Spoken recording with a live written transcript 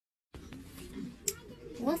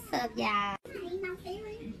What's up, y'all?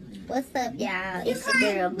 What's up, y'all? It's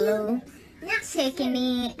your girl Blue. Checking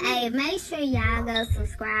in. Hey, make sure y'all go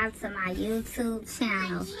subscribe to my YouTube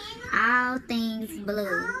channel, All Things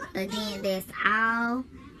Blue. Again, that's All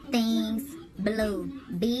Things Blue.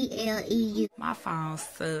 BLEU. My phone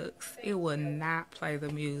sucks. It will not play the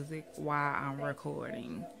music while I'm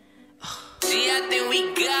recording. See, I think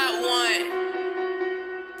we got one.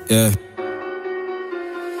 Yeah.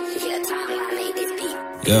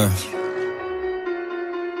 Yeah.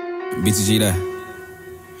 BTG that.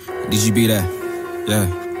 DGB that. Yeah.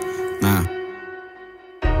 Nah.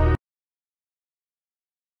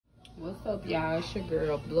 What's up, y'all? It's your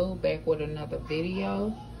girl Blue back with another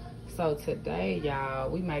video. So today,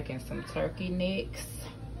 y'all, we making some turkey necks.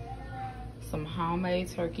 Some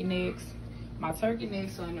homemade turkey necks. My turkey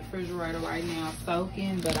necks are in the refrigerator right now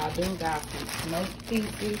soaking, but I do got some smoked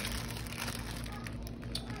pieces.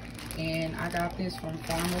 And I got this from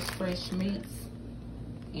Farmers Fresh Meats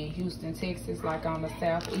in Houston, Texas, like on the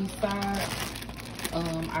southeast side.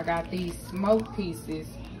 I got these smoked pieces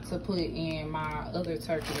to put in my other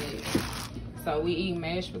turkey necks. So we eat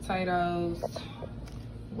mashed potatoes.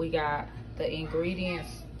 We got the ingredients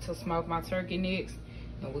to smoke my turkey necks,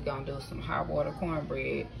 and we're gonna do some hot water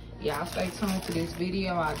cornbread. Y'all stay tuned to this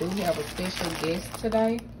video. I do have a special guest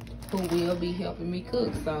today who will be helping me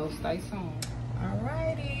cook, so stay tuned.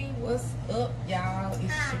 Alrighty, what's up, y'all?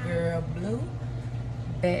 It's your girl Blue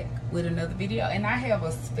back with another video, and I have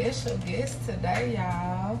a special guest today,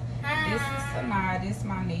 y'all. This is Sanii. This is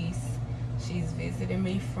my niece. She's visiting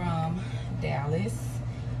me from Dallas.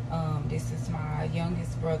 This is my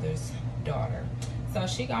youngest brother's daughter. So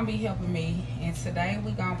she gonna be helping me, and today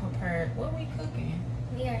we gonna prepare. What we cooking?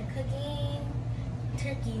 We are cooking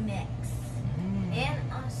turkey necks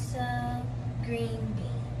and also green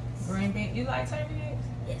beans. Green bean. You like turkey necks?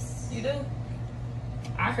 Yes. You do?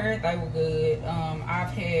 I heard they were good.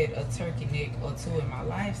 I've had a turkey neck or two in my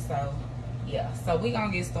life, so yeah. So we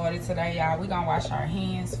gonna get started today, y'all. We gonna wash our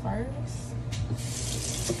hands first.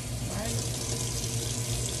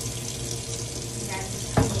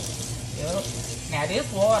 Yep. Now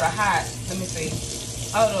this water hot. Let me see.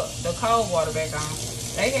 Oh, the cold water back on.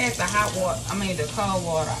 They had the hot water, the cold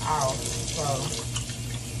water off. So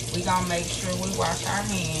we gonna make sure we wash our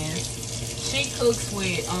hands. She cooks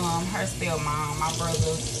with her stepmom, my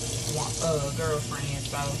brother's girlfriend,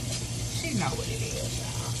 so she know what it is,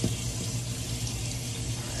 y'all.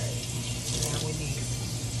 Alright. Now we need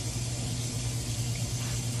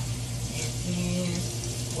this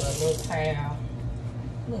with a little towel.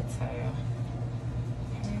 Little towel.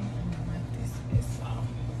 Okay, I'm gonna wipe this off.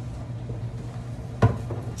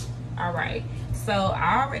 Alright, so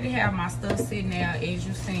I already have my stuff sitting there, as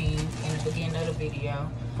you seen in the beginning of the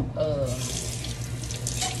video.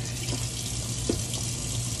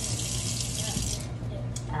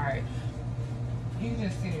 Alright, you can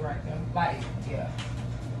just sit it right there, like, yeah.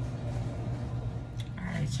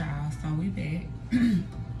 Alright, y'all, so we back.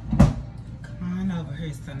 Come on over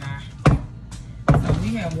here, Sanii. So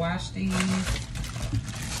we have washed these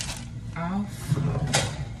off,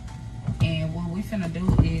 and what we finna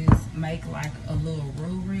do is make like a little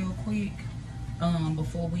roux real quick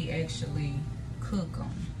before we actually cook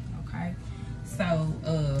them. Okay, so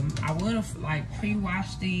I would have like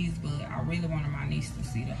pre-washed these, but I really wanted my niece to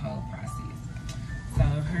see the whole process. So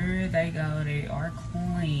here they go, they are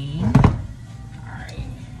clean. All right,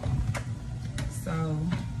 so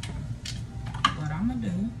what I'm gonna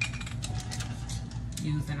do,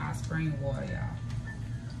 using our spring water, y'all,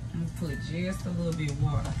 I'm gonna put just a little bit of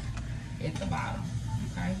water at the bottom.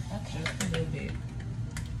 Okay, just a little bit.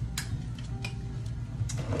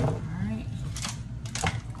 All right,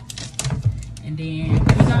 and then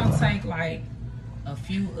we're gonna take like a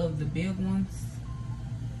few of the big ones.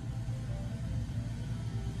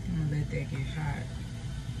 I'm gonna let that get hot.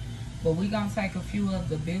 But we're gonna take a few of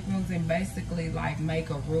the big ones and basically like make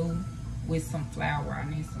a roux with some flour. I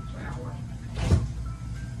need some flour.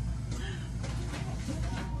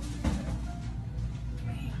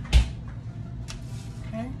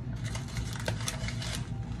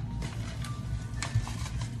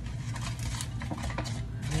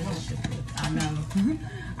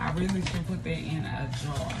 I really should put that in a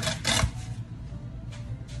jar.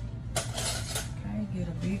 Okay, get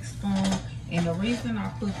a big spoon. And the reason I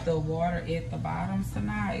put the water at the bottom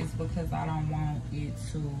tonight is because I don't want it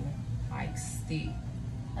to like stick.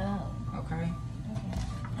 Oh. Okay?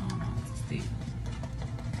 I don't want it to stick.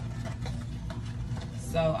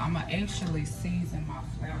 So I'm gonna actually season my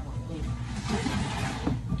flour up.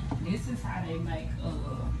 This is how they make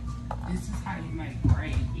this is how you make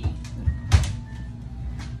gravy.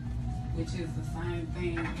 which is the same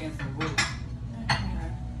thing as a roux. Okay.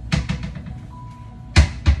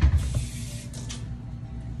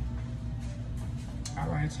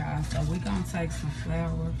 Alright, y'all, so we're gonna take some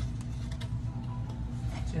flour,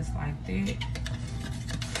 just like that.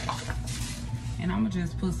 And I'm gonna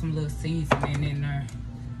just put some little seasoning in there.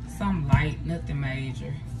 Something light, nothing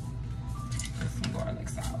major. Put some garlic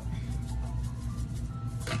salt.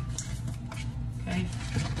 Okay.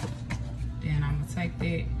 Then I'm gonna take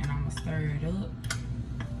that and I'm gonna stir it up.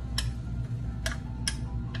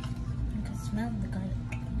 You can smell the garlic.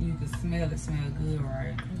 You can smell it, smell good,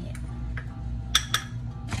 right? Yeah.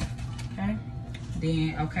 Okay.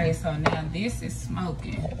 Then, okay, so now this is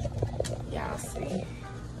smoking. Y'all see.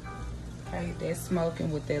 Okay, that's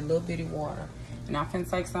smoking with that little bitty water. And I'm finna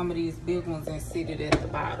take some of these big ones and sit it at the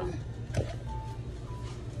bottom.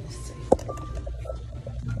 Let's see.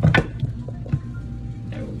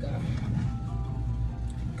 There we go.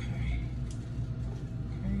 Okay.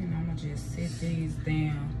 Okay, and I'm gonna just sit these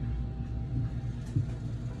down.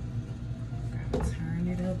 Gotta turn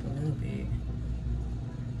it up a little bit.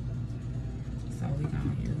 So we're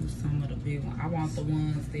gonna use some of the big ones. I want the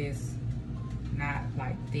ones that's not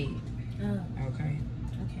like thick. Oh. Okay.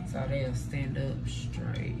 Okay. So they'll stand up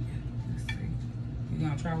straight. Let's see. You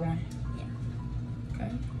gonna try one? Yeah.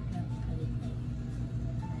 Okay.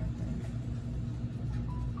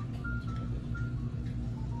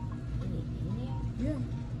 Yeah.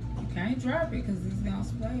 You can't drop it because it's gonna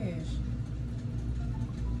splash.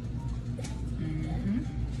 Mm-hmm.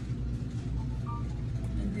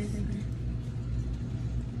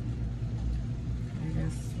 Okay,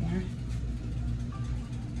 that's one.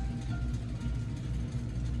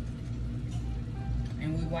 And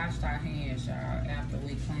we washed our hands, y'all, after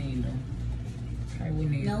we cleaned them. Okay, we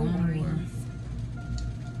need one more.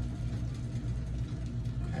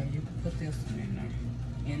 Okay, you can put this one in there,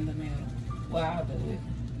 in the middle. Well, I'll do it.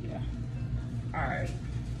 Yeah. All right.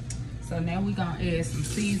 So now we're gonna add some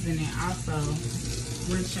seasoning. Also,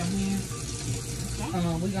 rinse your hands.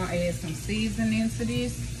 Okay. We're gonna add some seasoning to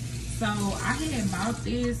this. So I had bought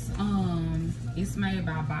this. It's made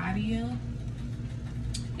by Badia,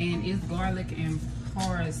 and it's garlic and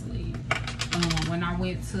parsley. When I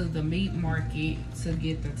went to the meat market to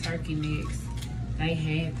get the turkey necks, they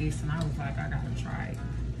had this, and I was like, I gotta try it.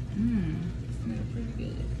 Smells pretty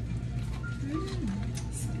good.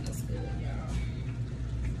 Smells good, y'all.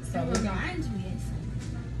 So we're gonna.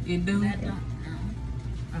 It do? I don't know.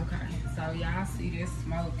 Okay, so y'all see this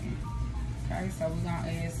smoking. Okay, so we're gonna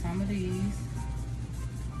add some of these.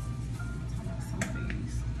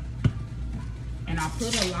 And I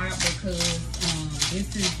put a lot because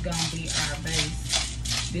this is gonna be our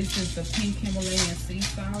base. This is the pink Himalayan sea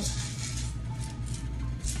salt.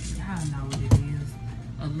 Y'all know what it is.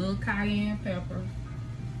 A little cayenne pepper.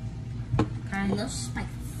 Okay. A little spice.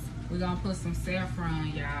 We're gonna put some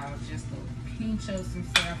saffron, y'all. Just a pinch of some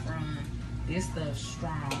saffron. This stuff's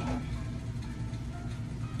strong.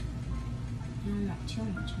 Not too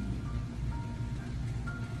much.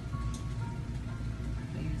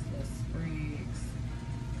 These little sprigs.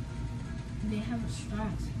 They have a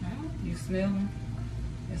strong smell. You smell them?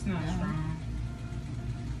 It's not strong.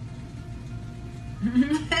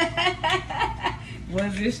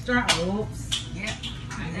 Was it strong? Oops. Yep.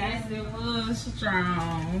 I guess it was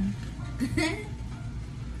strong. Okay.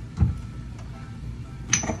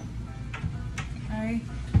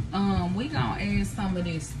 We gonna add some of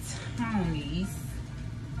this Tony's.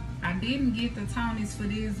 I didn't get the Tony's for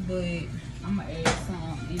this, but I'm gonna add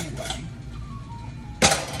some anyway.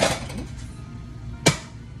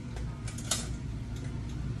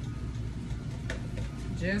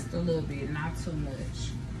 Just a little bit, not too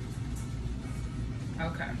much.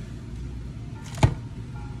 Okay.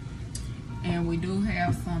 And we do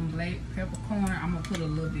have some black peppercorn. I'm gonna put a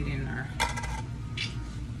little bit in there.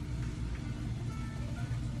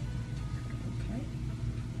 Okay.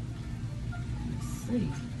 Let's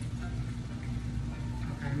see.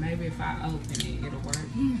 Okay, maybe if I open it, it'll work.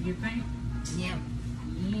 You think? Yep.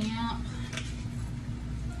 Yep.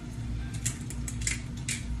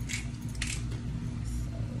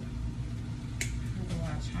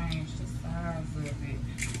 Change the size of it.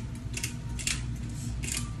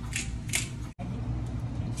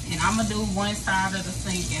 And I'm gonna do one side of the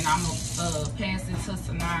sink and I'm gonna pass it to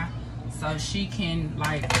Sanii so she can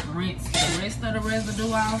like rinse the rest of the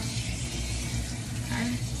residue off. Okay.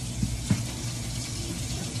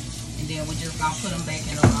 And then we're just gonna put them back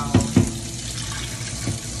in the bowl.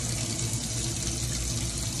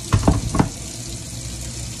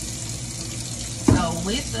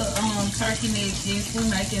 With the turkey necks, yes, we're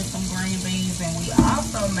making some green beans and we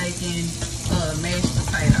also making mashed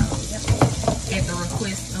potatoes. Yep.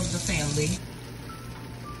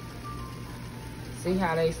 See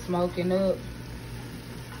how they smoking up?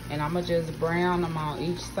 And I'ma just brown them on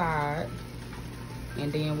each side.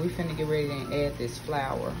 And then we finna get ready and add this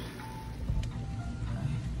flour.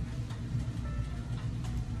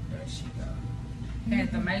 There she go.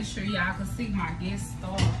 Had to make sure y'all can see my guest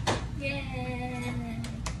star. Yeah.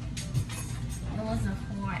 It was a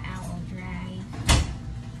 4-hour drive.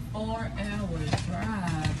 4-hour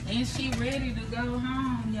drive. And she ready to go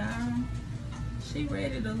home, y'all. She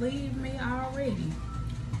ready to leave me already.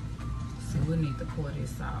 So we need to pour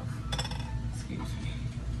this off. Excuse me.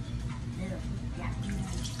 Yeah,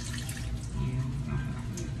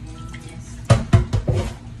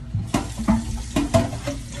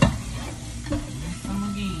 some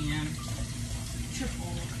again.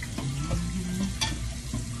 Triple.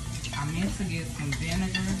 I meant to get some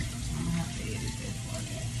vinegar. I'm gonna have to edit this for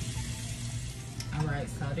that. Alright,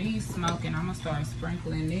 so these smoking, I'm gonna start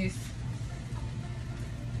sprinkling this.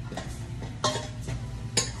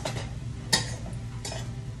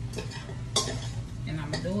 And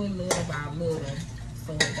I'm gonna do it little by little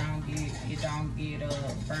so it don't get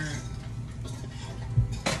burnt.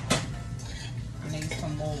 I need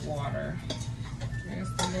some more water.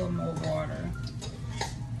 Just a little more water.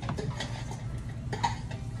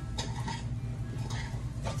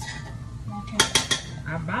 Okay.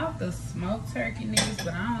 I bought the smoked turkey necks,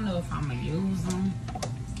 but I don't know if I'm gonna use them.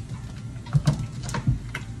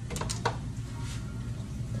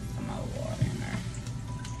 Put some more water in there.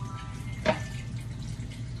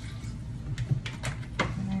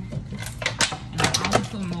 And I only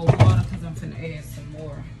put more water because I'm finna add some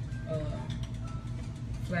more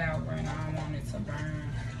flour, and I don't want it to burn.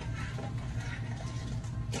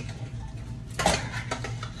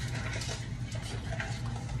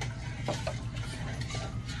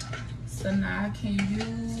 So now can you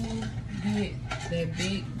get that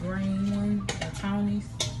big green one, the Tony's?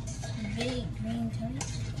 Big green Tony?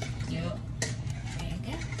 Yep. There you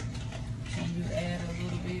go. Can you add a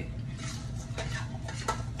little bit?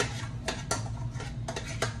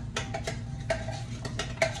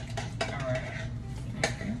 Alright.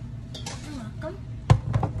 Okay. You're welcome.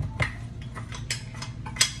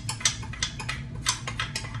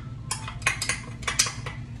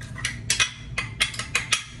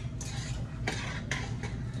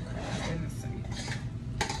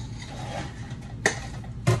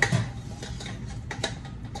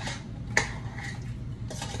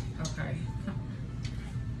 Okay.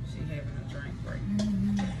 She having a drink break.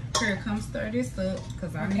 Here, come stir this up,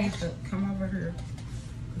 cause I need to come over here.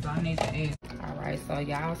 Cause I need to add. Alright, so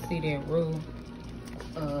y'all see that roux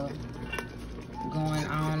going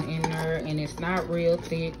on in there, and it's not real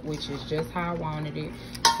thick, which is just how I wanted it.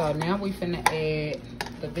 So now we finna add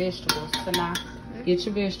the vegetables. So now get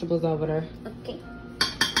your vegetables over there. Okay.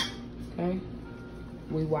 Okay.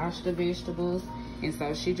 We washed the vegetables, and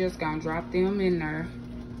so she just gonna drop them in there.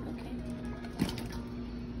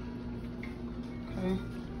 Okay.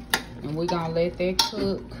 And we're gonna let that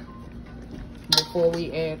cook before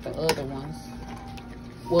we add the other ones.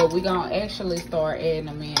 Well, we're gonna actually start adding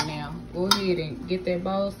them in now. Go ahead and get that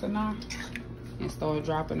bowl, Sanii, and start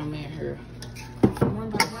dropping them in here. One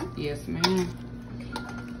by one? Yes, ma'am.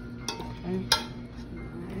 Okay.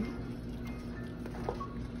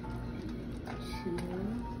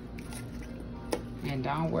 And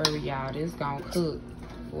don't worry, y'all, this gonna cook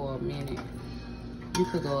for a minute. You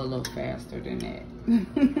could go a little faster than that.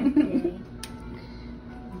 Okay.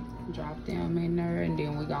 Drop them in there, and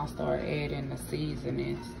then we're gonna start adding the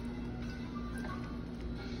seasonings.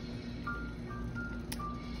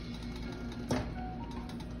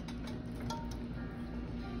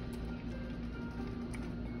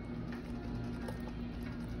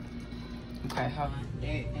 Okay, hold on.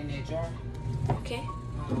 That in that jar. Okay.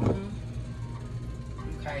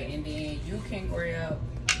 Okay, and then you can grab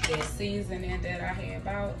that seasoning that I had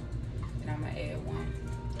bought, and I'm gonna add one.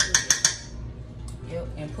 Yep,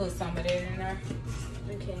 and put some of that in there.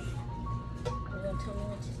 Okay. You're gonna tell me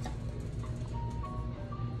what to stop.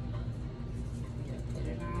 Yeah, put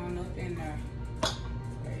it on up in there.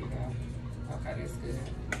 There you go. Okay, that's good.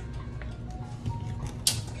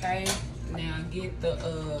 Okay, now get the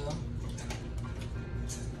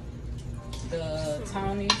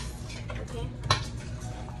Tony's. Okay.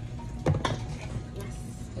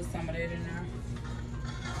 Put some of that in there.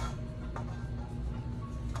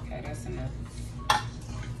 Okay, that's enough.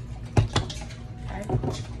 Okay.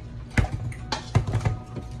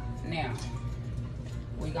 Now,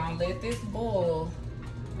 we're gonna let this boil,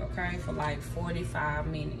 okay, for like 45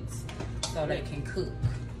 minutes so they can cook.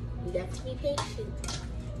 You got to be patient.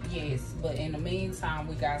 Yes, but in the meantime,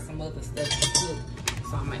 we got some other stuff to cook.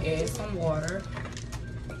 So I'm gonna add some water.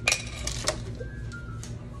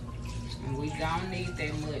 And we don't need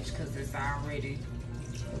that much because it's already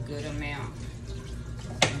a good amount.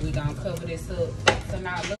 And we gonna cover this up. So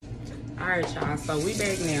now look. All right, y'all, so we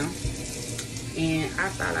back now. And I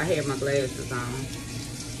thought I had my glasses on.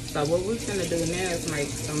 So what we're gonna do now is make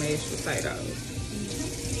some mashed potatoes.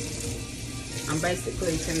 I'm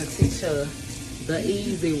basically gonna teach her the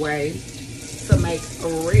easy way to make a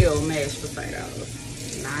real mashed potatoes.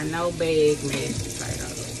 Not no bag mashed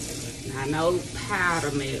potatoes. Not no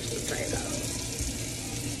powder mashed potatoes.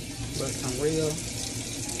 But some real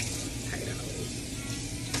potatoes.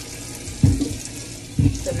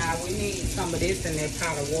 So now we need some of this in that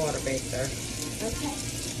pot of water back there. Okay.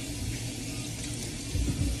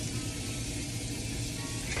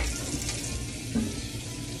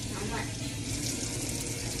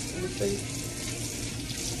 Let me see.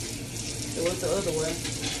 So what's the other way?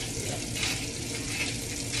 Yeah.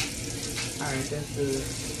 Alright, that's good.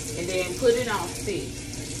 And then put it on stick.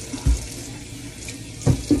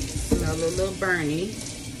 Smell a little burny.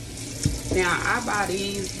 Now I buy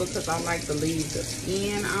these because I like to leave the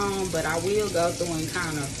skin on, but I will go through and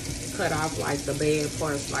kind of cut off like the bad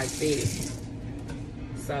parts like this.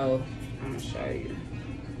 So I'm gonna show you.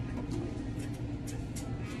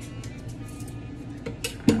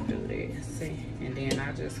 I'll do that, see, and then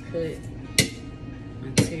I just cut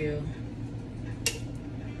until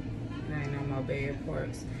there ain't no more bad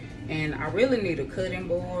parts. And I really need a cutting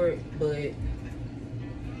board, but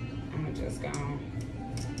I'm just gonna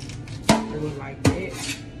do it like that.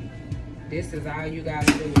 This is all you gotta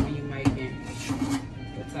do when you making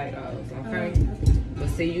potatoes, okay? But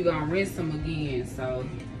see, you gonna rinse them again, so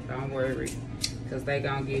don't worry, because they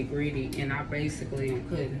gonna get gritty. And I basically am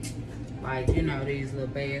cutting, like, you know, these little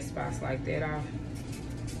bad spots like that off.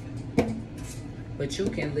 But you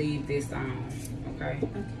can leave this on, okay?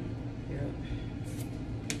 Yep.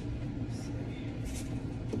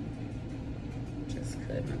 Just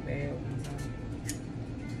cutting the bad ones off.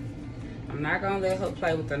 I'm not gonna let her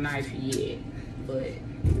play with the knife yet, but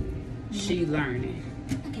she learning.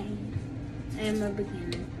 Okay. I am a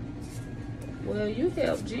beginner. Well, you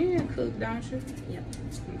help Jen cook, don't you? Yep.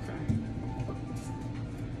 Okay.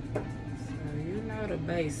 So you know the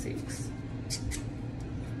basics.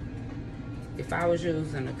 If I was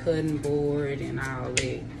using a cutting board and all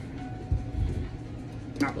that,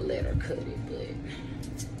 I would let her cut it, but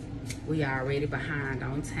we already behind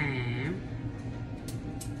on time.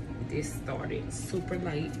 This started super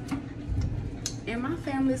late. And my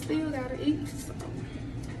family still gotta eat, so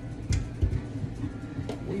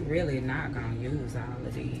we really not gonna use all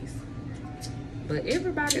of these. But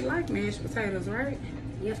everybody like mashed potatoes, right?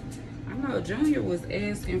 Yep. I know Junior was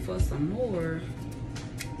asking for some more.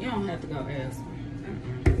 You don't have to go ask him.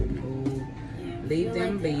 No. Yeah, Leave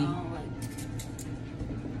them like be.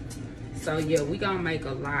 So yeah, we gonna make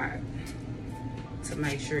a lot to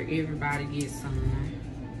make sure everybody gets some.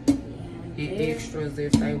 And extras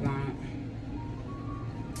if they want.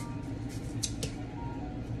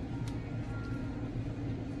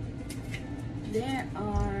 There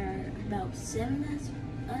are about 7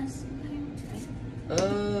 of us here.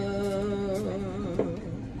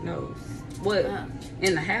 No. What?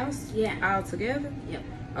 In the house? Yeah. All together? Yep.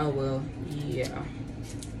 Oh, well, yeah.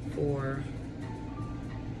 4,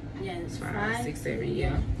 Yeah, there's 5, 6, 7,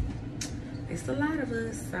 yeah. It's a lot of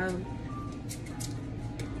us, so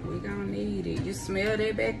we gonna need it. You smell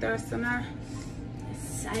that back there, Sanii?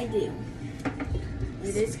 Yes, I do.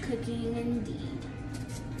 It is cooking indeed.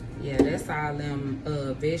 Yeah, that's all them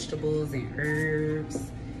vegetables and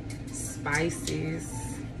herbs, spices.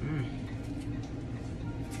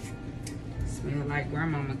 Smell like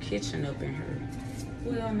grandmama kitchen up in her.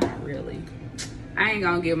 Well, not really. I ain't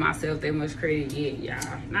gonna give myself that much credit yet,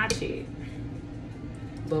 y'all. Not yet.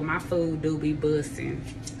 But my food do be busting.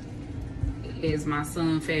 As my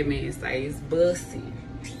son Fat Man says, busting.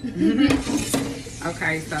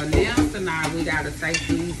 Okay, so now tonight we gotta take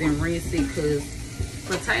these and rinse it because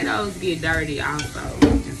potatoes get dirty also.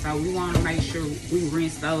 And so we wanna make sure we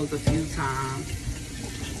rinse those a few times.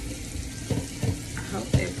 I hope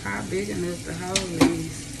that pot big enough to hold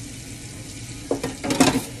these.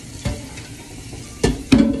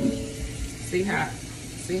 See how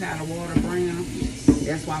the water brown?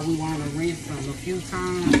 That's why we want to rinse them a few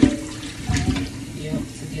times. Yep,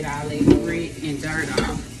 to get all that grit and dirt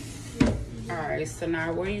off. Alright, so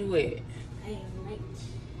now where you at? I am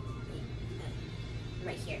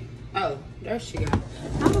right here. Oh, there she go.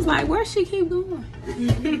 I was like, where she keep going?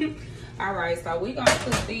 Alright, so we're going to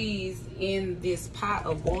put these in this pot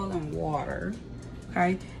of boiling water.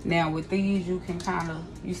 Okay, now with these you can kind of,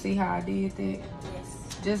 you see how I did that? Yes.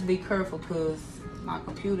 Just be careful because my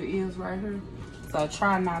computer is right here. So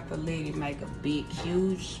try not to let it make a big,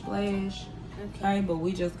 huge splash. Okay, but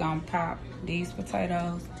we just gonna pop these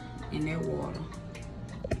potatoes in their water.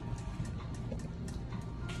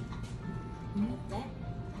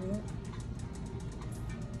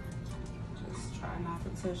 Just try not to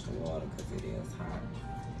touch the water because it is hot.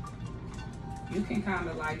 You can kind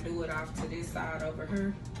of like do it off to this side over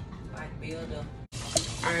here, like build up.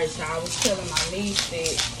 All right, y'all, I was telling my niece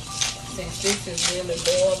that since this is really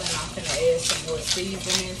boiling, I'm gonna add some more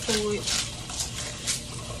seasoning to it.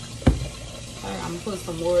 All right, I'm gonna put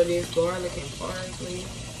some more of this garlic and parsley.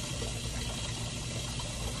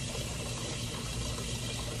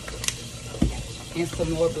 And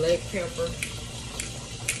some more black pepper.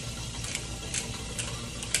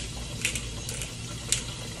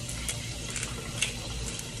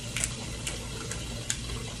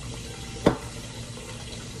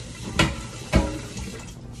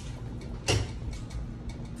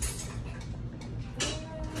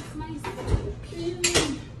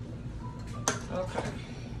 Okay,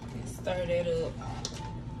 let's stir that up.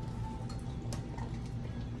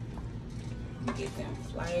 Get them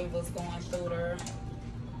flavors going through there.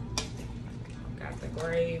 Got the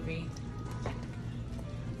gravy.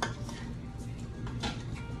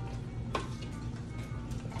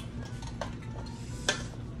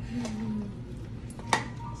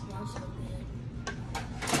 Smells so good.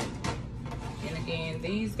 And again,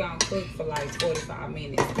 these gonna cook for like 45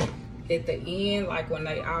 minutes. At the end, like when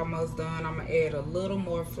they almost done, I'm gonna add a little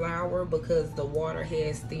more flour because the water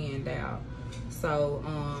has thinned out. So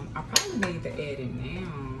I probably need to add it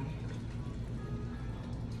now.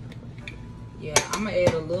 Yeah, I'm gonna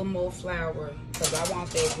add a little more flour because I want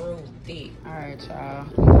that real thick. All right,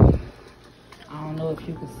 y'all. I don't know if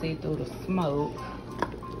you can see through the smoke,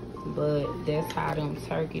 but that's how them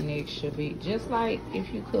turkey necks should be. Just like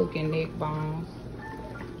if you cooking neck bones.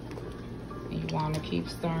 You want to keep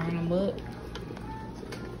stirring them up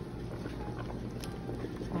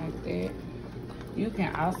like that. You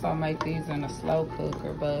can also make these in a slow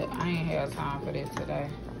cooker, but I ain't have time for that today.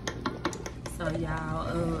 So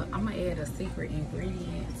y'all, I'm gonna add a secret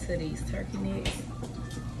ingredient to these turkey necks.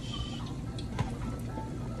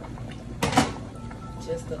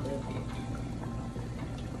 Just a little bit.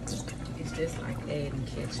 It's just like adding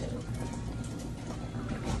ketchup.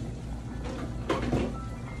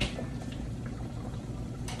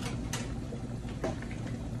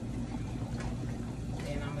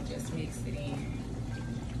 Mix it in.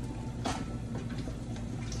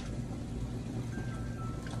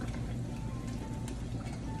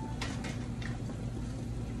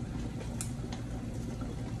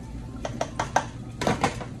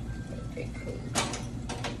 Okay, cool.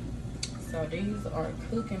 So these are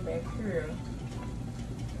cooking back here,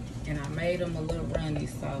 and I made them a little runny,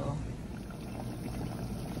 so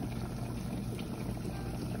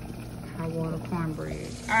water cornbread.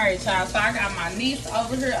 All right, y'all, so I got my niece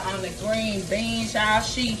over here on the green beans, y'all.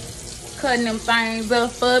 She cutting them things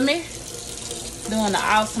up for me, doing an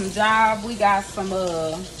awesome job. We got some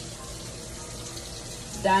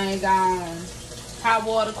dang on hot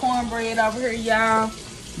water cornbread over here, y'all.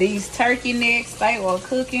 These turkey necks, they are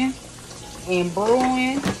cooking and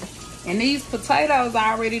brewing, and these potatoes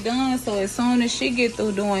already done. So as soon as she get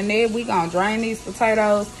through doing that, we gonna drain these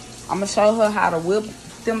potatoes. I'm gonna show her how to whip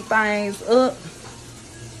them things up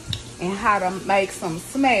and how to make some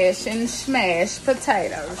smash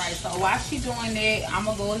potatoes. All right, so while she doing that, I'm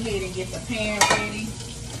gonna go ahead and get the pan ready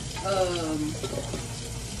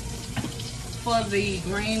for the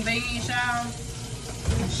green beans, y'all.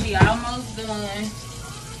 She almost done.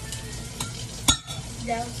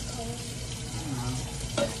 That was cold.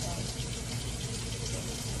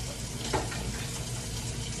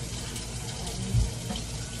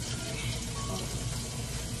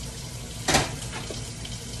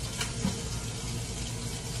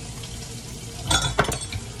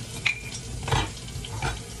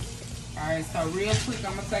 Alright, so real quick,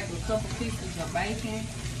 I'm gonna take a couple pieces of bacon.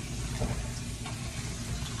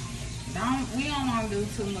 We don't want to do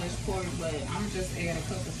too much pork, but I'm just add a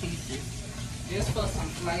couple pieces just for some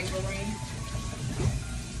flavoring.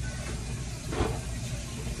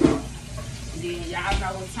 Then y'all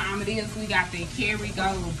know what time it is. We got the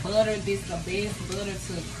Kerrygold butter. This is the best butter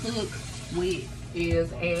to cook with.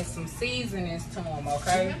 Is add some seasonings to them,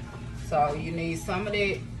 okay? So you need some of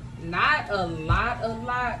that. Not a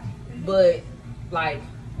lot, but like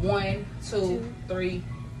 1, 2, 3.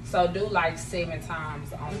 So do like 7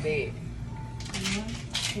 times on that. 1,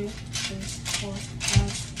 2, 3, 4,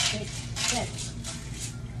 5, 6, 7.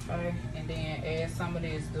 Okay, and then add some of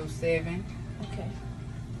this. Do 7. Okay.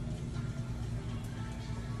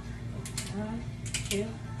 1, 2,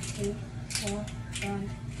 3, 4, 5,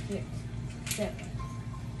 6, 7.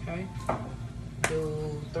 Okay.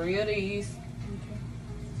 Do 3 of these. Okay.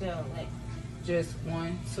 So like Just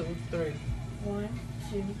 1, 2, 3. 1,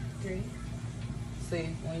 2, 3. See,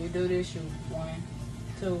 when you do this, you 1,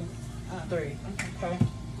 2, 3. Okay.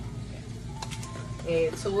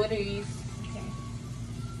 Add 2 of these. Okay.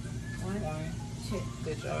 1, 2.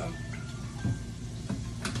 Good job.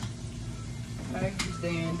 Okay.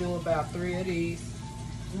 Then do about 3 of these.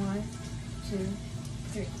 1, 2,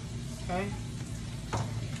 3. Okay.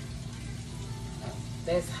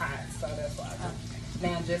 That's hot, so that's why.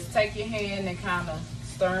 Now just take your hand and kind of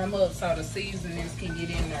stir them up so the seasonings can get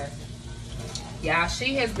in there. Y'all,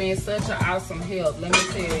 she has been such an awesome help. Let me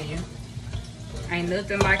tell you. Ain't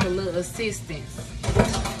nothing like a little assistance.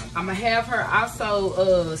 I'm going to have her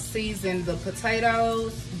also season the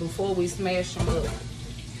potatoes before we smash them up.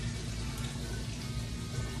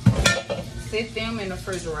 Sit them in the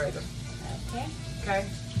refrigerator. Okay. Okay?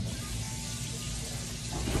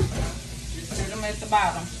 Just sit them at the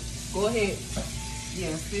bottom. Go ahead.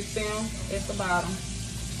 Yeah, sit them at the bottom.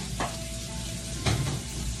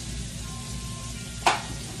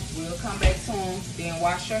 We'll come back to them. Then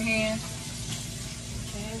wash your hands.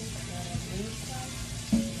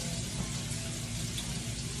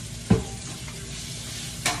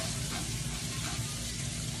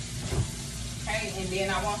 Okay, and then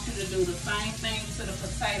I want you to do the same thing to the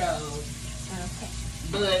potatoes. Okay.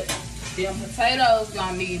 But them potatoes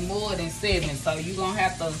gonna need more than 7, so you gonna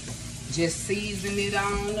have to just season it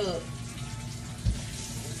on up.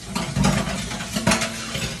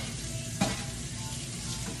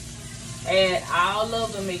 Add all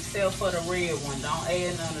of them except for the red one. Don't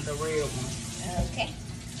add none of the red one. Okay.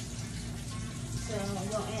 So I'm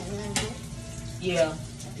going to add another. Yeah.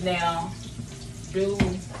 Now do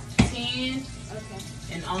 10 Okay.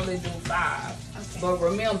 and only do 5. Okay. But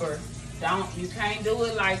remember, you can't do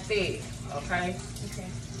it like that. Okay? Okay.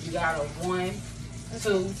 You got a 1,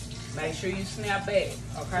 2. Make sure you snap back.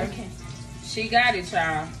 Okay? Okay. She got it,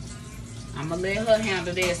 y'all. I'm gonna let her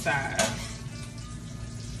handle that side.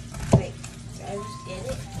 Wait. So I just did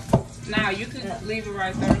it. Now you can leave it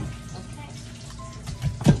right there.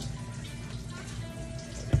 Okay.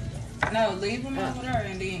 No, leave them over there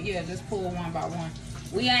and then just pull one by one.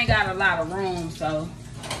 We ain't got a lot of room, so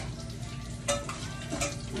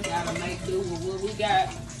we gotta make do with what we got.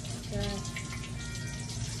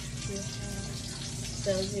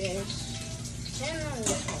 So there's 10 on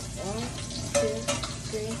this one. 1, 2,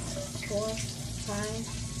 3, 4, 5,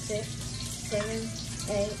 6, 7,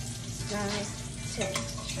 8, 9, 10.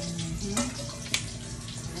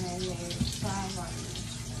 And there's 5 on this.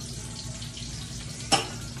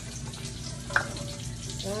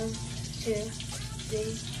 1, 2,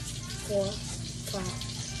 3, 4,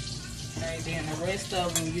 5. Okay, then the rest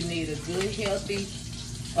of them you need a good healthy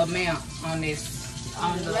amount on this.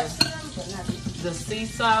 On the rest of them, but not the sea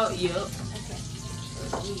salt, yep. Okay.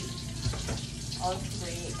 So we all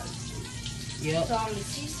 3 of these. Yep. So on the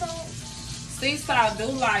sea salt? Sea salt do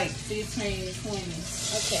like 15, 20.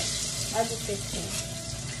 Okay. I'll do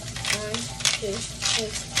 15. 1, 2, 3,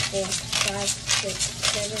 4, 5, 6,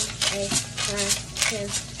 7, 8, 9, 10,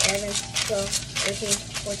 11, 12, 13,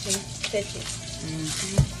 14, 15.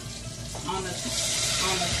 On the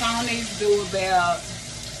Sanies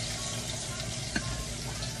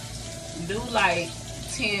do like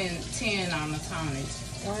 10 on the Sanies.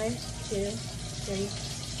 1, 2, 3,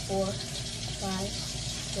 4, 5,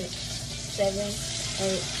 6, 7,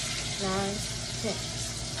 8, 9, 10.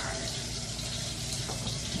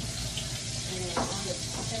 And then on the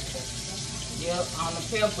pepper? Yep, on the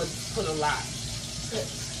pepper, put a lot.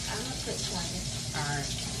 I'm gonna put one. Alright.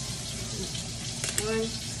 1,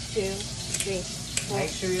 2, 3, 4,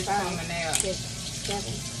 Make sure it's 5, coming out. 6,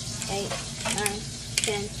 7, 8, 9,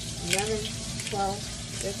 10, 11, 12,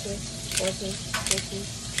 13, 14, 15,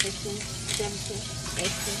 16, 17,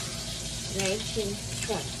 18, 19,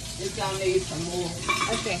 20. It's gonna need some more.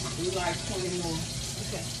 Okay. We like 20 more.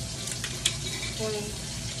 Okay. 20,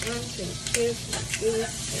 1, 2, 3, 4,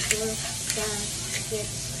 5,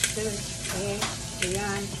 6, 7, 8, 9,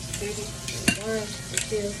 30, 1,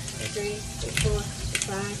 2, 3, 4,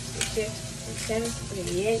 5, 6, 7,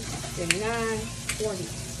 38, 39, 40.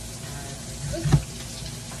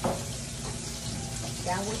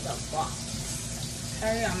 That was a box.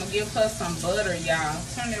 Hey, I'm gonna give her some butter, y'all.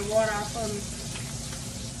 Turn that water off for me.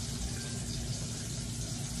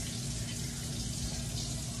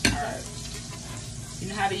 Alright. You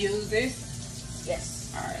know how to use this?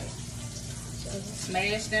 Yes. Alright.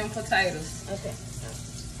 Smash them potatoes. Okay.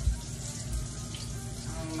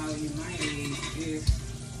 I don't know, you might need this.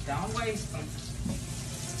 Don't waste them.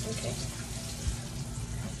 Okay.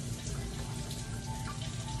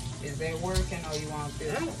 Is that working or you want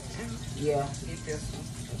this? Yeah, get this one.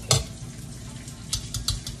 Okay.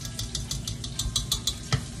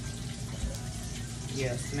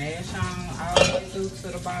 Yeah, smash on all the way through to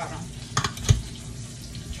the bottom.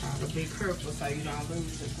 Try to be careful so you don't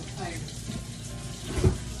lose the potatoes.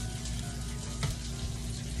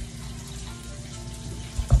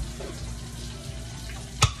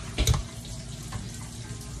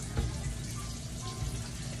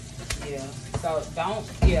 Yeah, so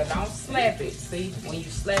don't slap it. See, when you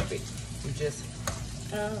slap it, you just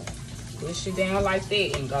push it down like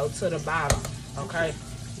that and go to the bottom, okay?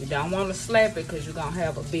 You don't want to slap it because you're going to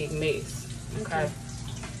have a big mess, okay?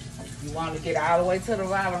 You want to get all the way to the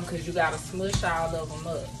bottom because you got to smush all of them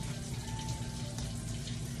up.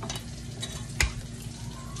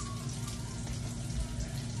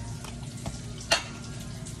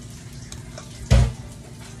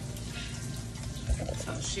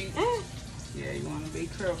 So yeah, you want to be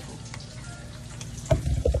careful.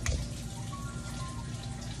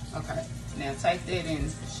 Okay, now take that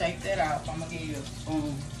and shake that off. I'm going to give you a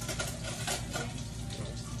spoon.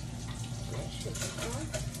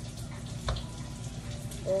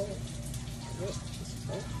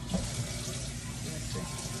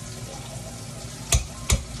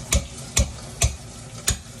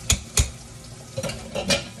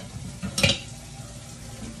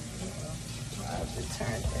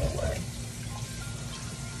 Turn that way.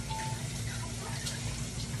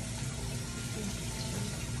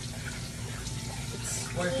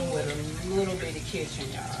 Working with a little bit of kitchen,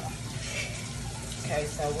 y'all. Okay,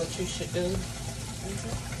 so what you should do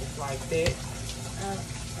is like that,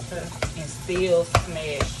 and still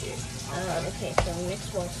smash it. Okay, so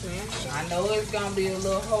next one, smash. I know it's gonna be a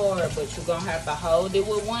little hard, but you're gonna have to hold it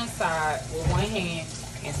with one side, with one hand,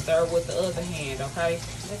 and stir with the other hand, okay?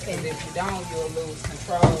 Because if you don't, you'll lose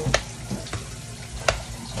control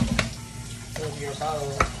of your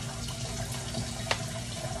bowl.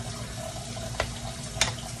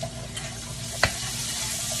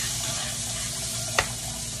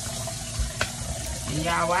 And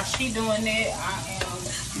y'all, while she doing that, I am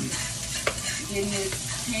getting this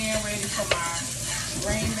pan ready for my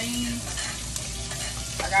green beans.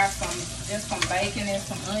 I got just some bacon and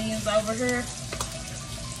some onions over here.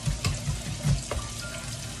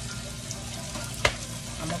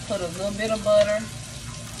 I'm gonna put a little bit of butter.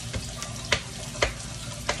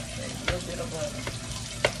 A little bit of butter.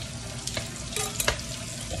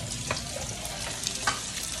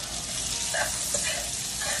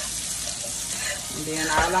 And then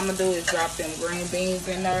all I'm gonna do is drop them green beans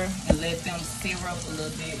in there and let them sear up a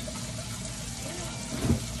little bit.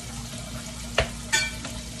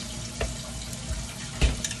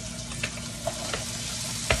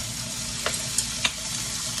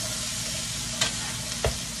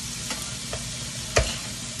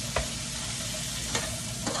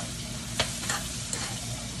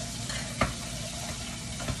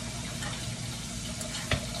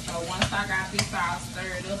 So once I got this all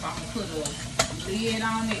stirred up, I'm gonna put a lid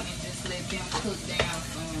on it and just let them cook down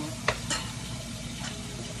some.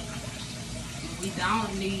 We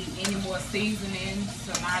don't need any more seasoning,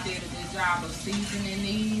 so I did a good job of seasoning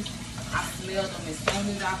these. I smelled them as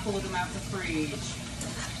soon as I pulled them out the fridge.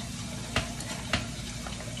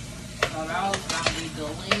 So those gonna be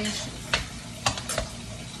delicious.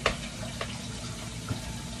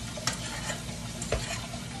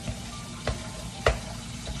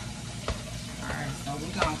 Alright, so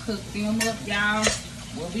we're gonna cook them up, y'all.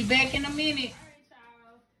 We'll be back in a minute. Alright,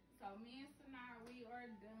 y'all. So me and Sanii, we are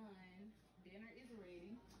done. Dinner is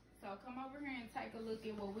ready. So come over here and take a look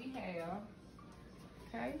at what we have.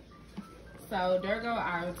 Okay. So there go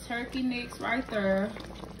our turkey necks right there.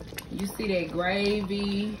 You see that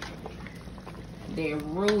gravy, that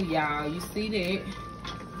roux, y'all. You see that?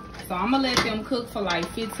 So I'm gonna let them cook for like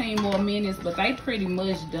 15 more minutes, but they pretty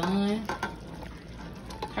much done.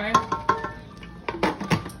 Okay.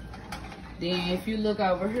 Then if you look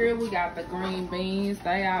over here, we got the green beans.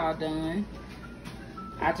 They all done.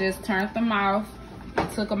 I just turned them off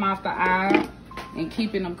and took them off the eye and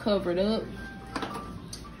keeping them covered up.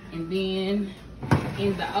 And then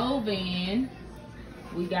in the oven,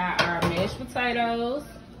 we got our mashed potatoes.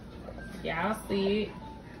 Y'all see it.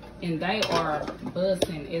 And they are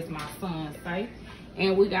busting, as my son say.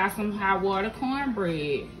 And we got some hot water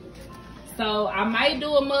cornbread. So I might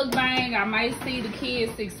do a mukbang. I might see the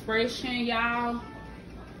kids' expression, y'all.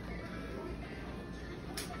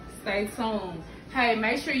 Stay tuned. Hey,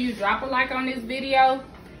 make sure you drop a like on this video.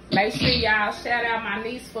 Make sure y'all shout out my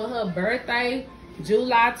niece for her birthday,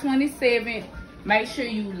 July 27th. Make sure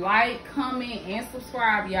you like, comment, and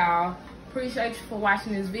subscribe, y'all. Appreciate you for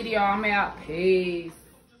watching this video. I'm out. Peace.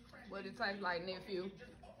 What it tastes like, nephew?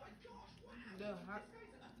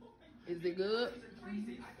 Is it good?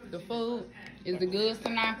 The food? Is it good,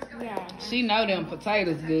 Sanii? Yeah. She know them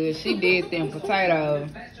potatoes good. She did them potatoes.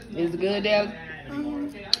 Is it good, Della?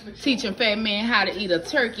 Teaching fat man how to eat a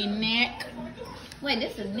turkey neck. Wait,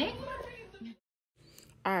 this is neck?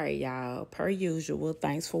 Alright, y'all, per usual,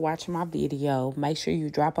 thanks for watching my video. Make sure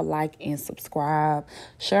you drop a like and subscribe.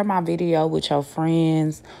 Share my video with your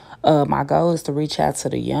friends. My goal is to reach out to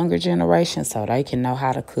the younger generation so they can know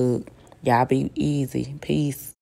how to cook. Y'all be easy. Peace.